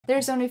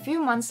There's only a few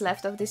months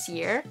left of this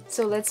year,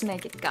 so let's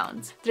make it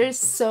count. There's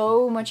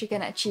so much you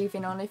can achieve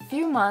in only a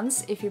few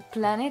months if you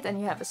plan it and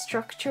you have a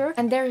structure,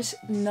 and there's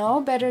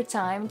no better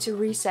time to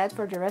reset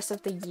for the rest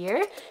of the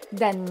year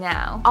than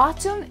now.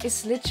 Autumn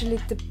is literally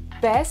the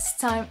best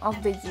time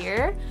of the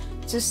year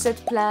to set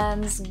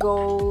plans,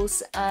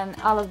 goals, and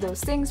all of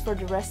those things for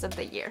the rest of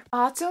the year.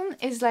 Autumn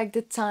is like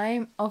the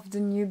time of the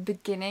new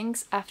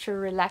beginnings after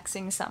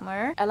relaxing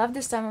summer. I love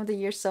this time of the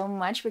year so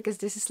much because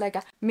this is like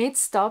a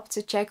mid-stop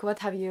to check what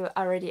have you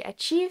already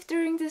achieved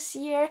during this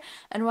year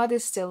and what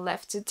is still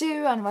left to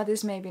do and what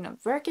is maybe not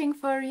working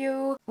for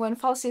you. When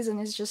fall season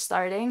is just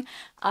starting,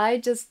 I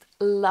just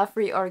love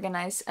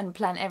reorganize and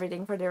plan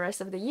everything for the rest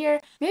of the year.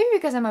 Maybe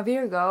because I'm a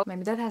Virgo,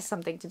 maybe that has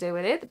something to do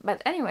with it.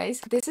 But anyways,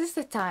 this is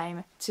the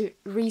time to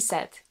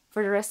reset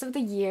for the rest of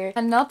the year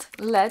and not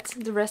let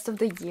the rest of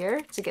the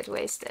year to get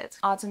wasted.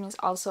 Autumn is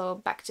also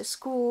back to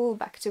school,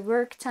 back to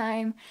work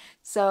time,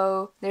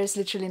 so there's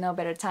literally no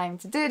better time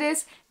to do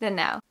this than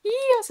now.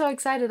 I'm so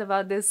excited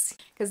about this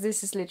because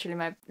this is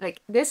literally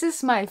this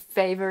is my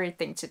favorite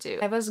thing to do.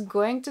 I was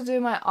going to do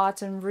my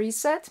autumn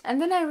reset and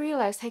then I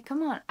realized, hey,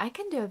 come on, I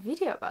can do a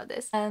video about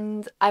this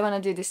and I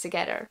want to do this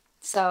together.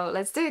 So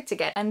let's do it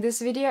together. And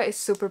this video is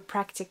super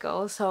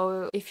practical,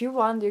 so if you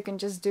want, you can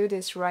just do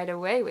this right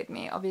away with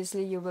me.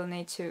 Obviously, you will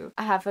need to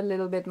have a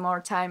little bit more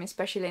time,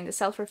 especially in the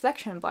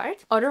self-reflection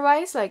part.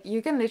 Otherwise, like,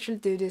 you can literally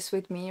do this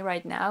with me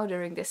right now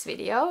during this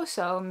video.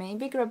 So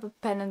maybe grab a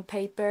pen and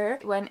paper.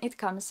 When it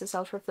comes to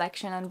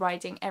self-reflection and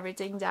writing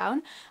everything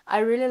down, I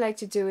really like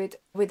to do it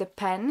with a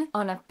pen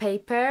on a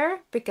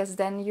paper because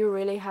then you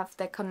really have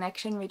the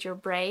connection with your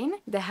brain,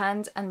 the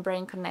hand and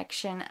brain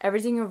connection.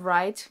 Everything you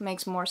write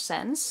makes more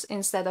sense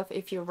instead of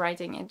if you're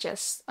writing it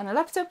just on a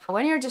laptop.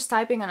 When you're just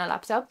typing on a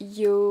laptop,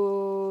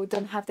 you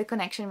don't have the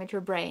connection with your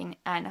brain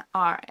and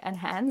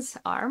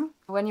arm.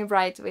 When you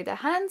write with a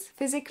hand,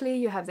 physically,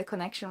 you have the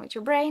connection with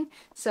your brain,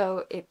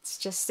 so it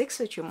just sticks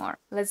with you more.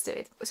 Let's do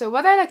it. So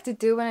what I like to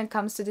do when it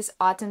comes to this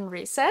autumn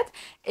reset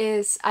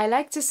is I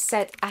like to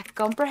set a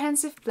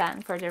comprehensive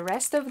plan for the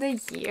rest of the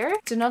year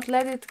to not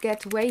let it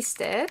get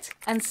wasted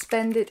and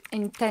spend it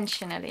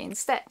intentionally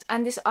instead.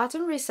 And this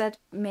autumn reset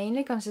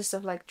mainly consists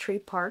of like 3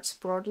 parts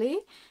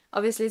broadly.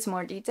 Obviously, it's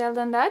more detailed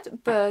than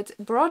that, but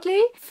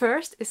broadly,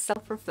 first is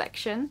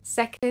self-reflection,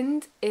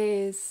 second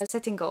is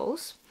setting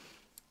goals,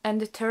 and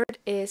the third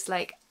is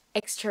like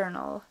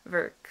external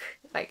work,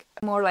 like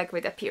more like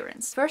with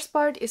appearance. First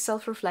part is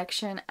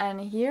self-reflection,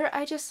 and here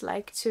I just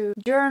like to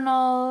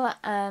journal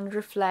and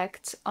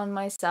reflect on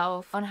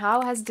myself, on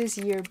how has this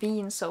year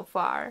been so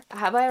far.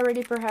 Have I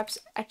already perhaps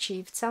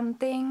achieved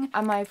something?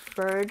 Am I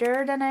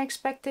further than I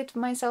expected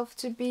myself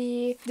to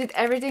be? Did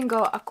everything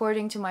go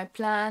according to my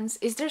plans?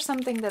 Is there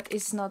something that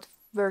is not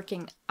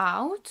working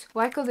out?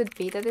 Why could it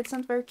be that it's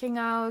not working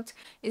out?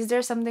 Is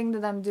there something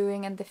that I'm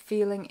doing and the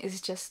feeling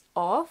is just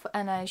off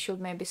and I should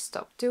maybe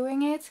stop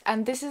doing it?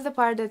 And this is the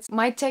part that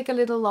might take a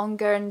little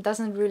longer and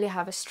doesn't really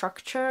have a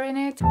structure in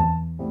it.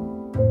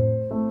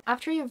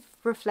 After you've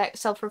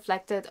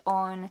self-reflected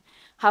on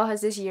how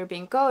has this year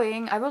been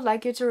going, I would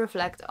like you to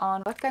reflect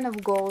on what kind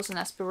of goals and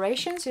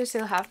aspirations you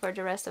still have for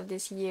the rest of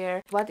this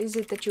year. What is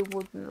it that you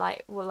would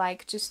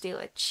like to still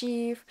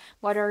achieve?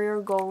 What are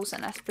your goals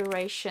and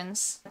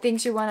aspirations?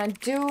 Things you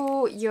want to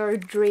do, your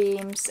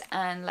dreams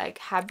and like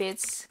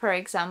habits, for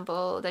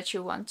example, that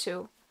you want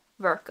to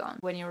work on.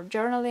 When you're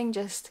journaling,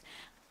 just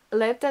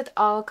let that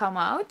all come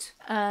out,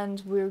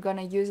 and we're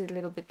gonna use it a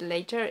little bit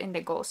later in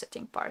the goal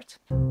setting part.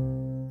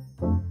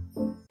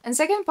 And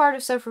second part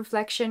of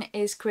self-reflection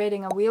is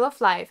creating a wheel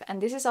of life,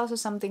 and this is also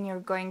something you're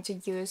going to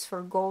use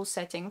for goal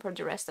setting for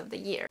the rest of the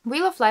year.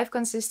 Wheel of life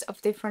consists of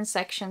different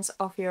sections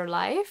of your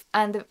life,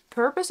 and the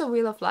purpose of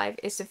wheel of life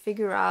is to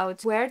figure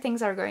out where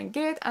things are going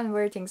good and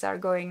where things are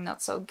going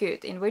not so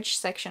good, in which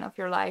section of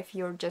your life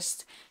you're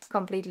just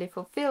completely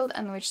fulfilled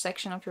and which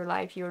section of your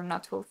life you're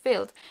not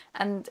fulfilled.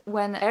 And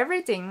when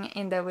everything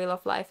in the wheel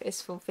of life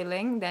is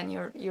fulfilling, then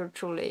you're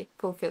truly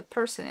fulfilled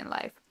person in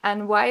life.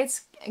 And why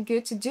it's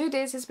good to do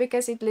this is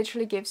because it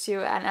literally gives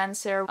you an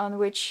answer on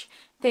which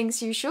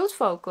things you should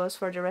focus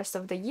for the rest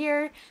of the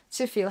year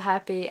to feel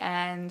happy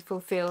and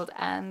fulfilled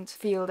and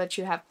feel that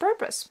you have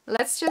purpose.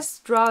 Let's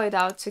just draw it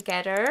out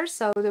together.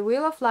 So the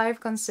wheel of life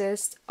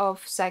consists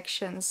of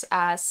sections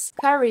as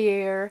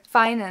career,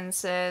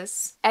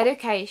 finances,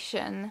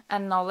 education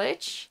and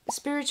knowledge,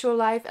 spiritual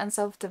life and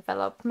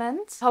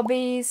self-development,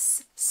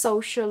 hobbies,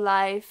 social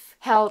life,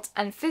 health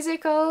and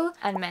physical,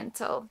 and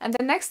mental. And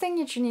the next thing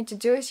that you need to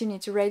do is you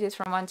need to rate it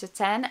from 1 to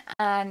 10.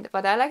 And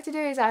what I like to do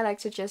is I like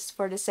to just,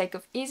 for the sake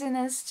of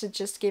easiness, to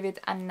just give it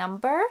a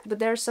number. But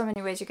there are so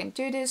many ways you can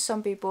do this.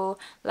 Some people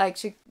like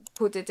to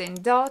put it in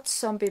dots,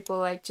 some people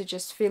like to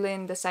just fill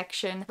in the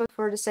section, but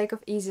for the sake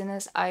of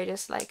easiness I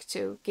just like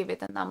to give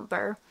it a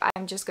number.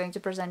 I'm just going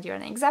to present you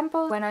an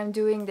example. When I'm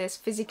doing this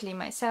physically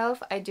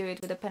myself, I do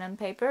it with a pen and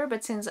paper,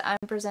 but since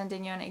I'm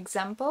presenting you an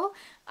example,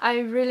 I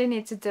really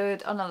need to do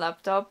it on a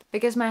laptop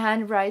because my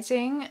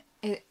handwriting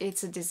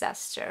it's a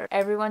disaster.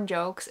 Everyone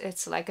jokes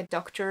it's like a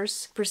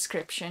doctor's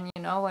prescription,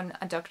 you know, when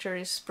a doctor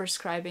is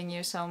prescribing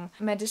you some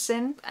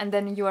medicine and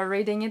then you are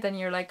reading it and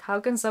you're like, how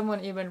can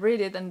someone even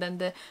read it? And then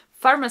the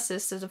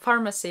pharmacist at the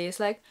pharmacy is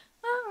like,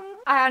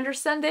 I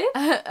understand it.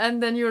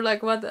 And then you're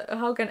like, what?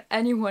 How can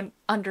anyone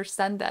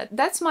understand that?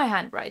 That's my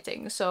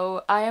handwriting.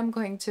 So I am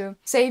going to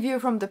save you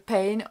from the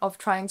pain of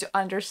trying to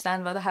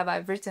understand what have I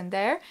written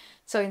there.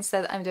 So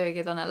instead I'm doing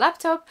it on a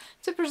laptop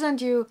to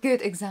present you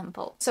good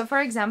example. So for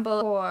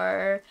example,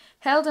 for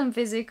health and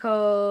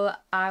physical,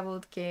 I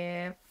would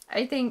give,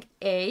 I think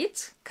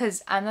 8,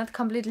 because I'm not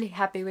completely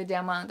happy with the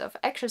amount of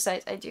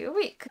exercise I do a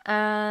week.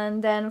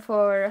 And then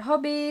for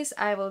hobbies,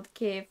 I would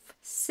give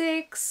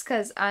 6,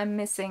 because I'm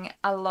missing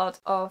a lot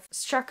of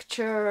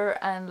structure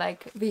and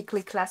like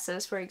weekly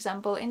classes, for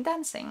example, in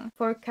dancing.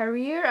 For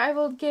career, I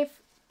would give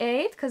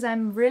 8, because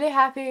I'm really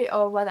happy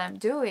of what I'm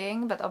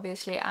doing, but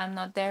obviously I'm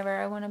not there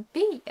where I want to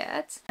be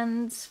yet.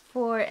 And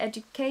for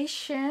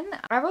education,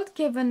 I would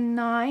give a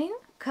 9,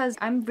 because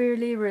I'm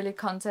really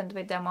content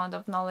with the amount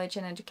of knowledge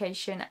and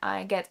education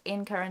I get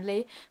in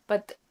currently,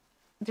 but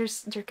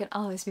there can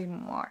always be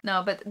more.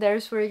 No, but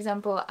there's, for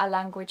example, a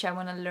language I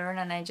want to learn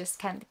and I just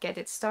can't get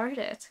it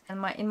started.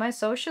 And in my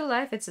social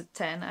life, it's a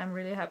 10. I'm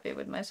really happy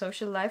with my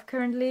social life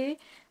currently.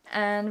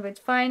 And with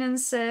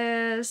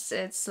finances,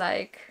 it's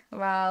like,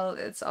 well,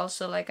 it's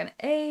also like an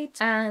 8.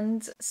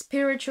 And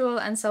spiritual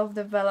and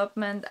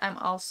self-development, I'm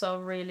also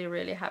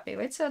really happy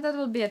with. So that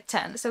will be a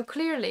 10. So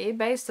clearly,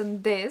 based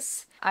on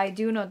this, I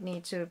do not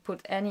need to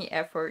put any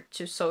effort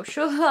to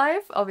social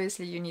life.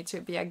 Obviously, you need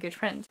to be a good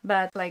friend,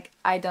 but like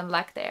I don't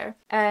lack there.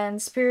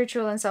 And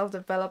spiritual and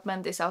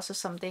self-development is also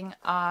something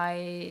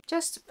I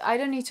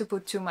don't need to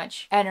put too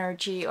much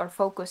energy or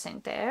focus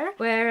in there.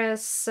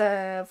 Whereas,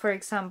 for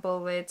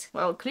example, with,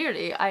 well,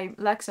 clearly I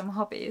lack some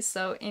hobbies.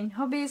 So in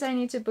hobbies, I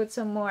need to put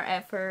some more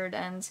effort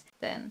and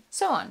then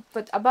so on.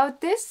 But about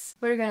this,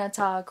 we're gonna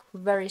talk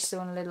very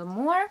soon a little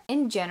more.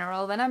 In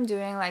general, when I'm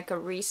doing like a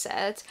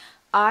reset,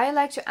 I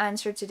like to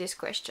answer to these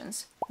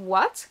questions.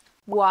 What,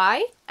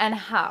 why, and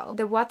how.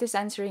 The what is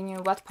answering you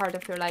what part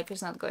of your life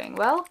is not going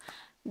well.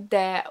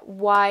 The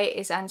why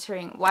is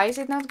answering why is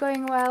it not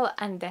going well.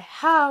 And the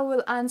how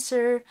will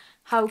answer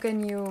how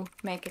can you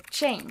make a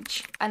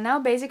change. And now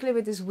basically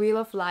with this wheel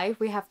of life,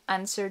 we have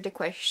answered the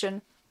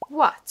question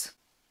what,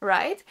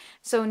 right?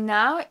 So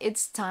now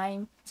it's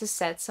time to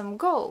set some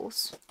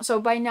goals.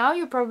 So by now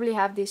you probably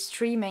have these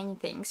 3 main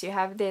things. You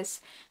have this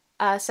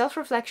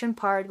self-reflection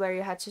part where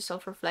you had to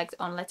self-reflect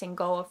on letting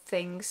go of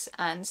things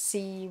and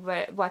see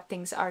what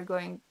things are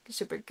going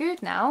super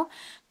good now.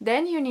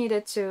 Then you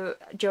needed to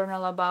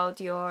journal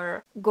about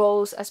your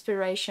goals,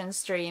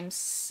 aspirations,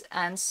 dreams,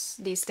 and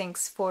these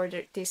things for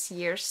this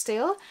year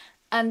still.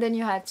 And then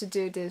you had to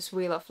do this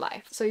wheel of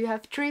life. So you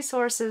have 3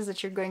 sources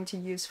that you're going to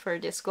use for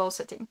this goal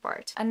setting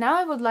part. And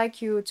now I would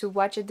like you to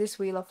watch this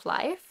wheel of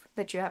life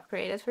that you have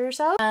created for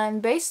yourself.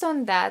 And based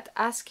on that,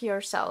 ask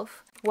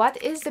yourself,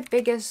 what is the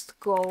biggest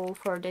goal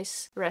for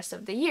this rest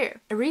of the year?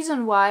 A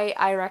reason why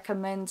I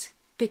recommend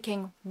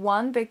picking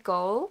one big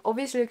goal.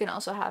 Obviously, you can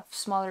also have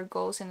smaller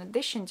goals in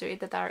addition to it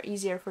that are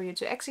easier for you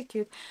to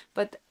execute.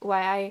 But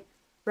why I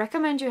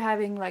recommend you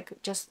having like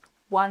just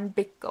one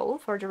big goal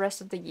for the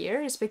rest of the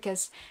year is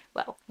because,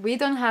 well, we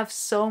don't have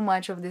so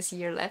much of this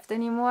year left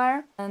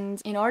anymore.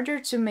 And in order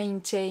to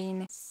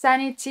maintain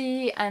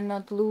sanity and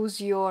not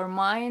lose your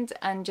mind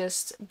and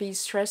just be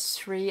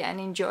stress-free and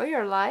enjoy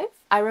your life,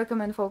 I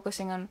recommend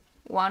focusing on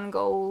one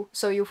goal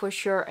so you for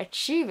sure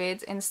achieve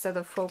it instead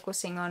of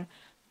focusing on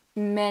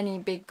many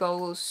big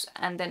goals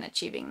and then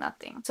achieving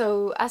nothing.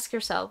 So ask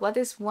yourself, what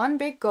is one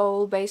big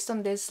goal based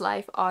on this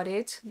life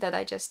audit that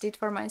I just did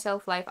for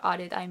myself? Life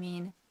audit, I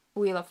mean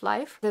wheel of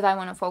life, that I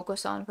want to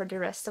focus on for the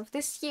rest of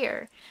this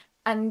year.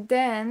 And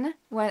then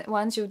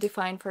once you've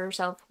defined for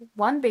yourself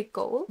one big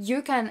goal,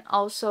 you can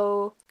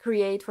also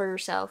create for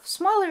yourself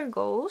smaller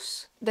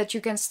goals that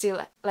you can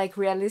still like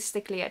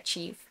realistically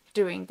achieve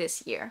during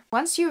this year.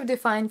 Once you've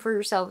defined for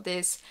yourself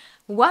this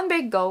one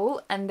big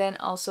goal and then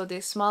also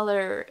these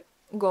smaller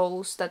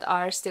goals that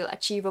are still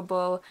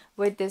achievable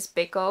with this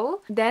big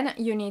goal, then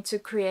you need to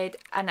create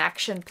an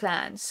action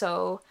plan.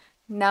 So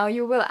now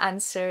you will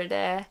answer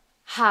the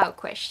how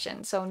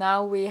question. So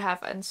now we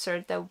have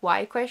answered the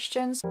why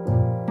questions.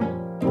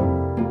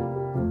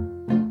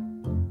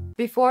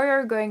 Before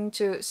you're going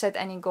to set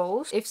any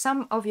goals, if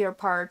some of your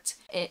part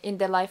in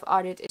the life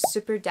audit is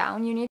super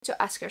down, you need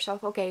to ask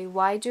yourself, okay,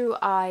 why do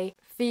I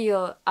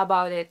feel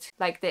about it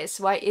like this?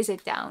 Why is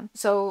it down?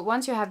 So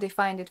once you have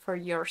defined it for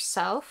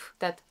yourself,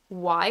 that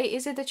why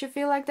is it that you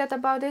feel like that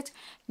about it,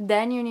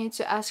 then you need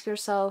to ask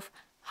yourself,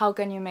 how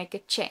can you make a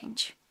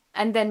change?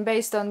 And then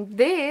based on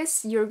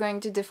this, you're going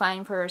to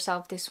define for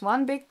yourself this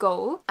one big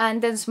goal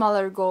and then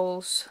smaller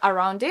goals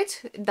around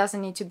it. It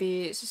doesn't need to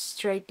be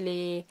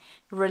straightly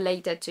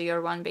related to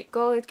your one big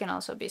goal. It can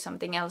also be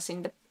something else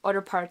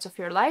other parts of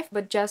your life,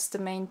 but just the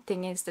main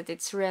thing is that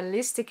it's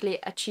realistically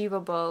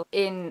achievable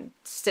in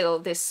still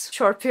this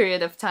short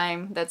period of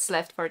time that's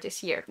left for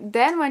this year.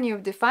 Then when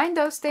you've defined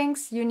those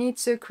things, you need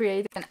to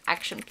create an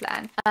action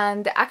plan.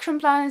 And the action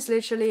plan is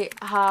literally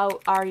how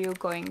are you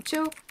going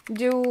to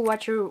do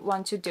what you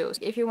want to do.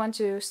 If you want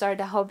to start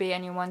a hobby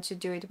and you want to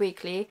do it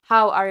weekly,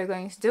 how are you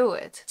going to do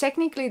it?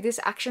 Technically, this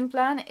action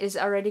plan is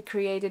already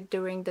created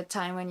during the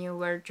time when you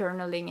were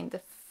journaling in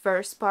the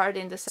first part,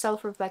 in the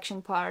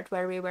self-reflection part,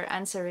 where we were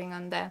answering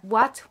on the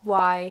what,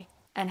 why,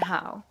 and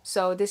how.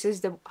 So this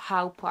is the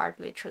how part,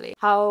 literally.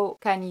 How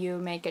can you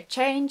make a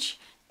change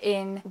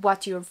in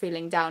what you're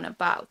feeling down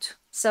about?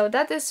 So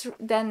that is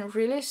then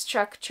really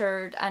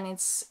structured, and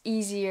it's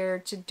easier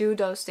to do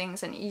those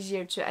things and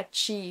easier to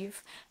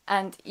achieve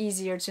and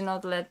easier to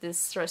not let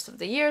this rest of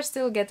the year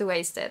still get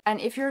wasted.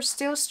 And if you're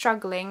still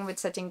struggling with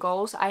setting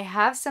goals, I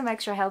have some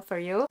extra help for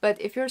you.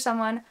 But if you're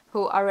someone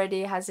who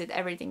already has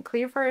everything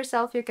clear for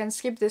yourself, you can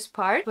skip this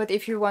part. But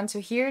if you want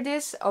to hear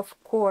this, of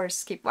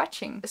course, keep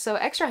watching. So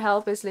extra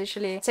help is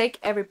literally take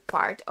every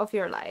part of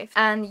your life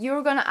and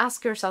you're gonna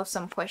ask yourself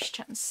some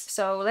questions.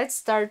 So let's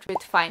start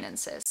with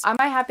finances. Am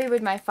I happy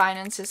with my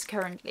finances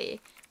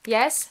currently?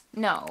 Yes,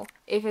 no.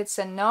 If it's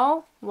a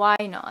no, why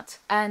not?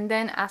 And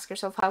then ask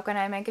yourself, how can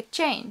I make a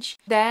change?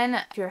 Then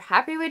if you're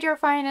happy with your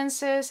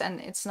finances and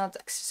it's not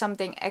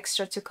something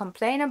extra to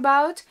complain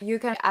about, you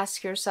can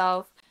ask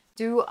yourself,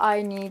 do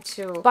I need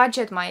to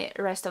budget my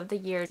rest of the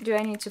year? Do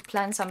I need to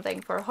plan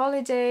something for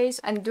holidays?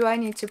 And do I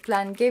need to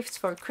plan gifts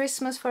for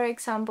Christmas, for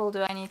example?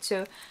 Do I need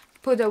to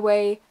put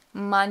away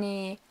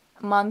money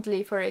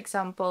monthly, for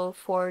example,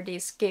 for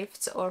these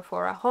gifts or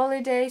for a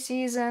holiday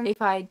season?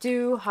 If I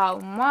do, how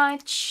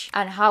much?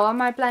 And how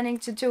am I planning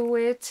to do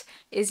it?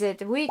 Is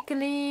it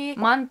weekly,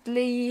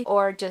 monthly,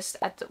 or just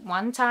at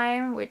one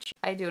time, which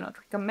I do not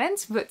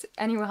recommend, but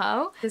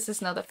anyhow, this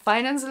is not a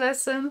finance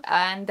lesson.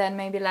 And then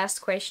maybe last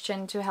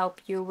question to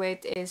help you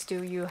with is,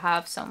 do you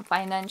have some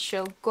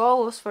financial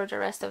goals for the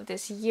rest of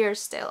this year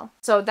still?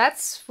 So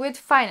that's with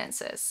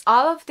finances.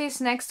 All of these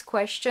next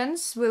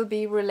questions will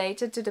be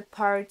related to the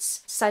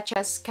parts such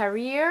as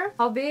career,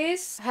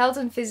 hobbies, health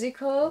and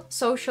physical,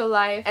 social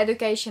life,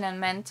 education and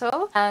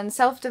mental, and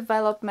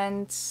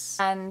self-development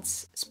and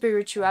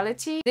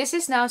spirituality. This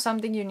is now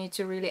something you need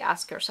to really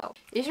ask yourself.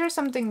 Is there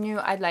something new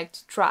I'd like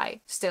to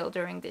try still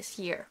during this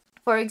year?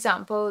 For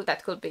example,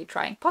 that could be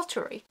trying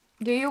pottery.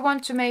 Do you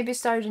want to maybe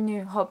start a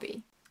new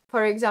hobby?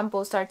 For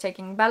example, start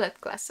taking ballet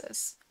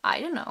classes. I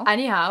don't know.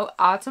 Anyhow,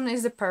 autumn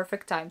is the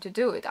perfect time to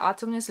do it.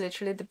 Autumn is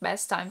literally the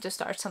best time to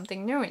start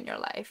something new in your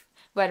life,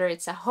 whether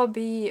it's a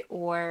hobby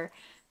or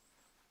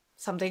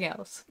something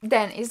else.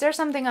 Then, is there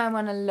something I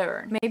want to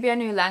learn? Maybe a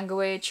new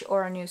language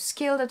or a new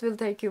skill that will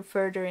take you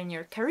further in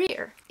your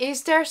career.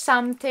 Is there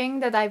something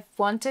that I've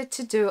wanted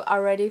to do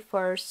already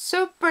for a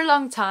super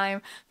long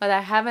time, but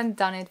I haven't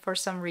done it for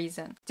some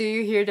reason? Do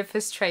you hear the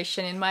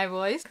frustration in my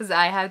voice? Because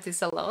I have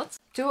this a lot.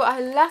 Do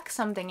I lack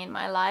something in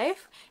my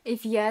life?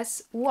 If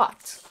yes,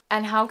 what?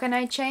 And how can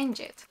I change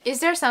it?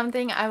 Is there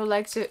something I would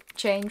like to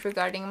change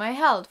regarding my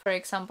health? For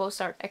example,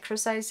 start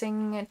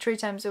exercising 3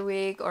 times a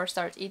week, or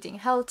start eating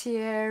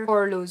healthier,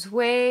 or lose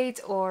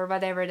weight, or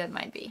whatever that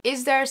might be.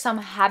 Is there some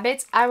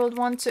habits I would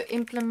want to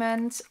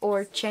implement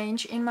or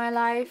change in my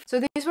life?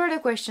 So these were the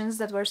questions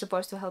that were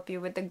supposed to help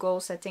you with the goal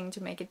setting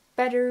to make it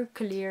better,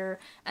 clear,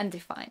 and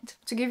defined.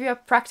 To give you a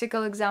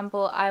practical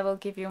example, I will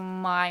give you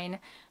mine.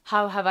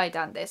 How have I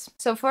done this?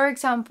 So for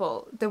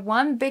example, the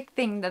one big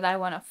thing that I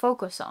want to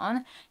focus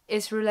on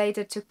is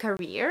related to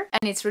career,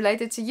 and it's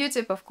related to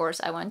YouTube, of course.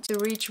 I want to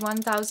reach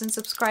 1,000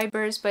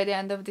 subscribers by the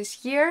end of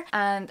this year,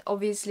 and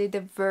obviously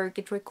the work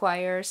it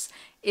requires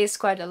is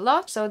quite a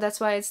lot, so that's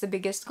why it's the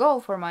biggest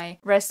goal for my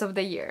rest of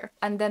the year.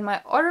 And then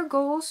my other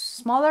goals,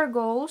 smaller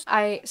goals,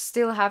 I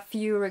still have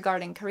few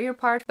regarding career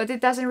part, but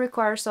it doesn't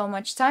require so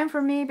much time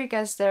for me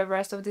because the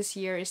rest of this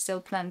year is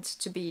still planned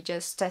to be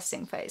just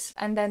testing phase.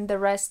 And then the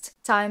rest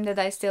time that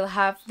I still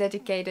have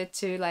dedicated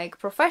to like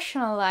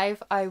professional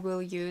life, I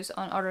will use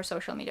on other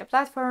social media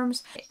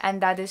platforms, and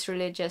that is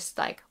really just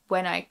like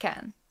when I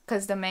can.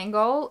 Because the main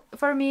goal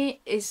for me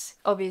is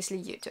obviously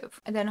YouTube.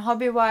 And then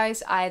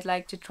hobby-wise, I'd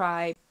like to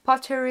try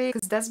pottery,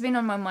 because that's been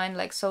on my mind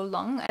like so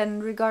long.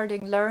 And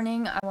regarding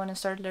learning, I want to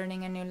start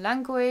learning a new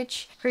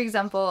language. For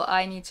example,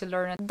 I need to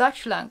learn a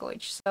Dutch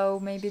language, so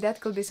maybe that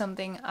could be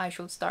something I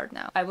should start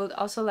now. I would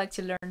also like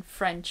to learn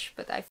French,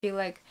 but I feel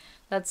like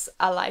that's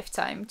a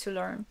lifetime to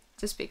learn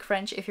to speak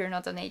French if you're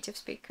not a native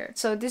speaker.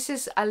 So this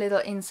is a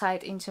little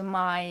insight into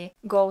my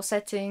goal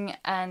setting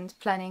and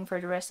planning for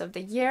the rest of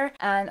the year.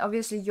 And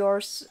obviously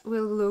yours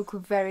will look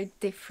very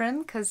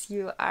different because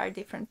you are a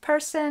different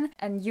person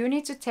and you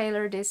need to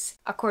tailor this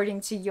according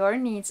to your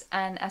needs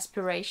and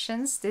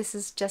aspirations. This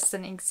is just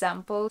an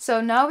example. So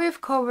now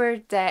we've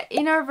covered the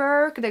inner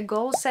work, the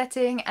goal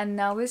setting, and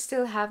now we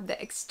still have the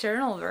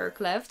external work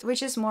left,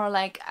 which is more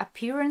like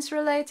appearance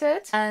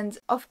related. And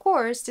of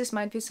course, this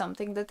might be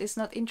something that is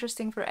not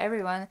interesting for everyone,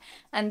 everyone.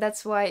 And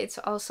that's why it's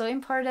also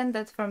important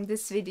that from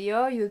this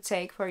video you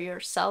take for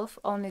yourself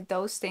only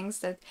those things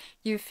that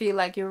you feel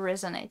like you're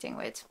resonating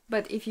with.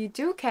 But if you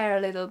do care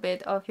a little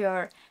bit of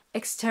your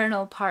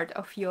external part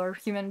of your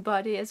human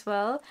body as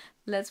well,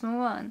 let's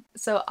move on.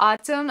 So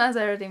autumn, as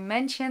I already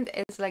mentioned,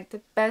 is like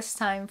the best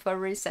time for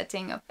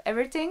resetting of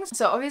everything.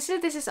 So obviously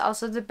this is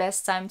also the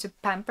best time to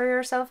pamper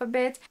yourself a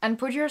bit and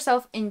put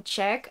yourself in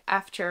check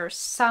after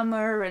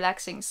summer,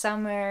 relaxing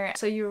summer.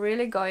 So you're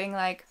really going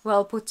like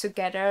well put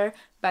together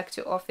back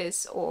to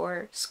office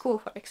or school,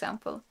 for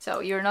example. So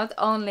you're not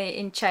only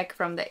in check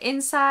from the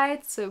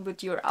inside,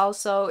 but you're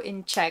also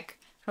in check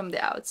from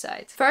the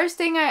outside. First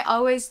thing I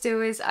always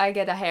do is I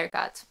get a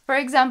haircut. For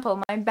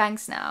example, my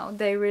bangs now,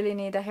 they really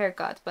need a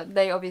haircut, but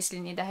they obviously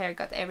need a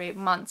haircut every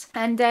month.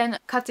 And then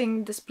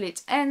cutting the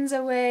split ends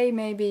away,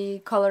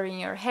 maybe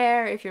coloring your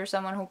hair. If you're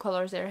someone who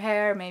colors their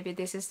hair, maybe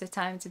this is the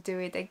time to do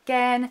it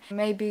again.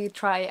 Maybe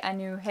try a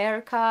new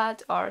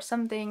haircut or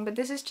something. But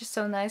this is just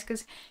so nice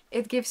because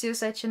it gives you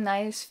such a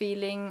nice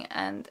feeling,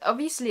 and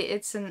obviously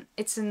it's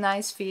a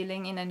nice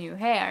feeling in a new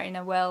hair, in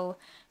a well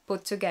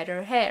put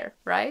together hair,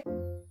 right?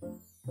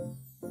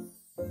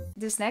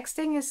 This next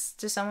thing is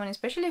to someone,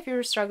 especially if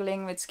you're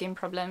struggling with skin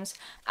problems,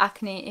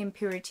 acne,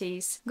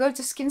 impurities, go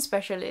to skin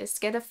specialist,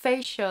 get a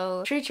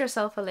facial, treat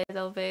yourself a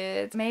little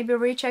bit, maybe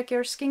recheck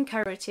your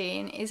skincare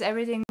routine. Is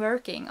everything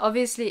working?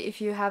 Obviously, if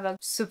you have a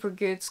super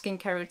good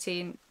skincare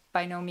routine,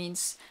 by no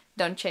means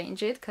don't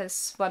change it,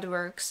 because what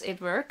works, it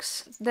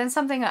works. Then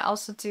something I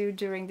also do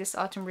during this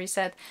autumn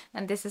reset,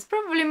 and this is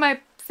probably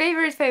my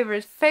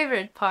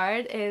favorite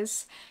part,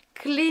 is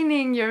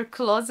cleaning your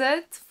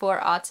closet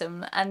for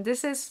autumn. And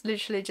this is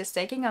literally just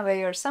taking away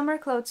your summer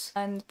clothes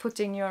and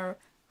putting your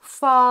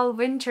fall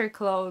winter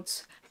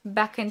clothes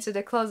back into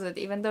the closet,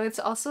 even though it's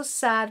also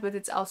sad, but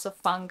it's also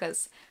fun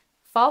because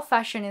fall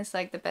fashion is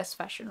like the best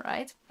fashion,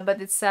 right?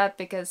 But it's sad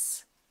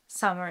because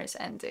summer is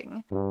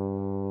ending.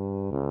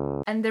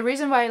 And the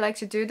reason why I like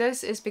to do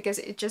this is because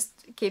it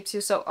just keeps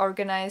you so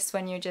organized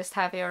when you just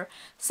have your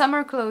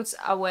summer clothes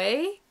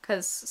away,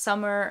 because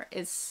summer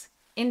is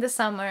in the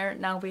summer,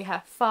 now we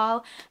have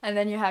fall, and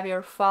then you have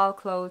your fall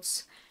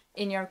clothes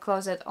in your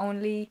closet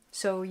only,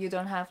 so you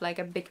don't have like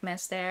a big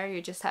mess there,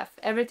 you just have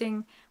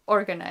everything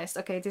organized.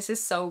 Okay, this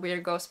is so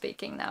weird go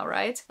speaking now,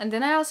 right? And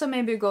then I also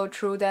maybe go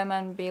through them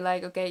and be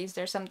like, okay, is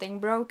there something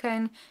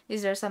broken?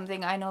 Is there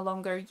something I no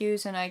longer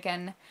use and I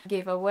can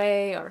give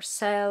away or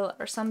sell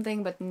or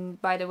something? But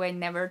by the way,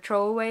 never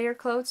throw away your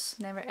clothes.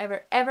 Never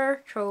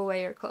ever throw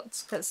away your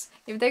clothes, because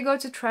if they go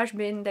to trash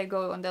bin, they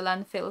go on the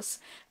landfills,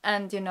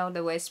 and you know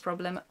the waste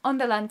problem on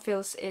the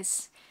landfills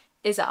is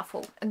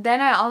awful. And then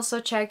I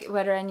also check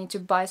whether I need to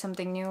buy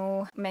something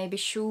new, maybe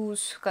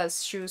shoes,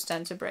 because shoes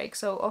tend to break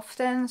so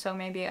often, so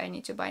maybe I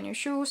need to buy new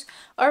shoes,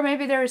 or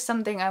maybe there is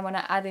something I want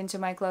to add into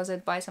my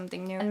closet, buy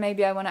something new, and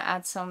maybe I want to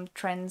add some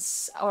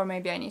trends, or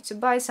maybe I need to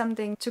buy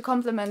something to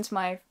complement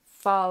my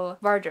fall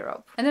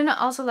wardrobe. And then I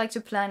also like to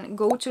plan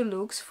go-to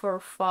looks for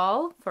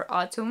fall, for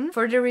autumn,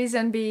 for the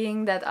reason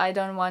being that I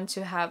don't want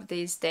to have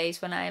these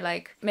days when I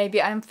like,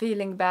 maybe I'm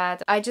feeling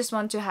bad, I just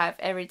want to have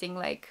everything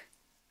like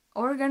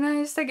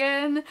organized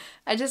again.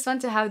 I just want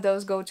to have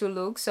those go-to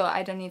looks, so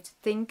I don't need to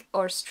think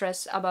or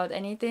stress about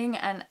anything,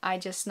 and I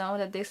just know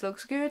that this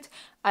looks good,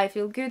 I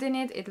feel good in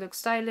it, it looks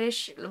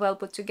stylish, well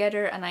put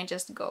together, and I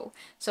just go.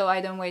 So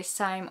I don't waste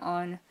time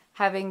on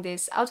having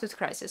this outfit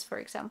crisis, for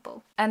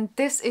example. And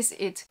this is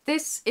it.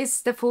 This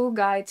is the full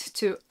guide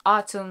to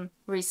autumn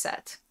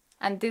reset.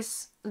 And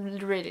this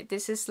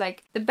is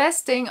like the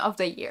best thing of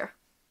the year.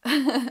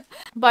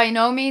 By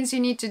no means you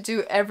need to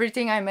do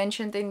everything I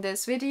mentioned in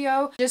this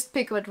video, just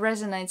pick what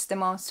resonates the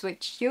most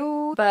with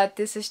you, but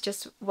this is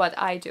just what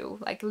I do.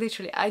 Like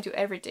literally I do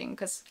everything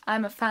because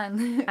I'm a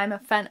fan. I'm a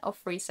fan of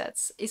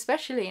resets,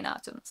 especially in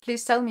autumn.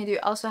 Please tell me, do you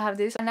also have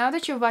this? And now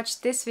that you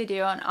watched this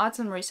video on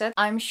autumn reset,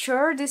 I'm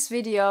sure this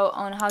video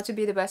on how to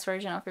be the best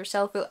version of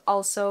yourself will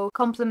also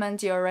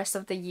complement your rest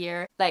of the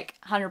year like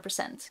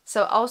 100%.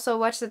 So also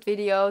watch that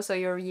video so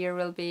your year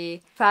will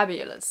be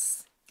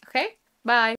fabulous. Okay, bye!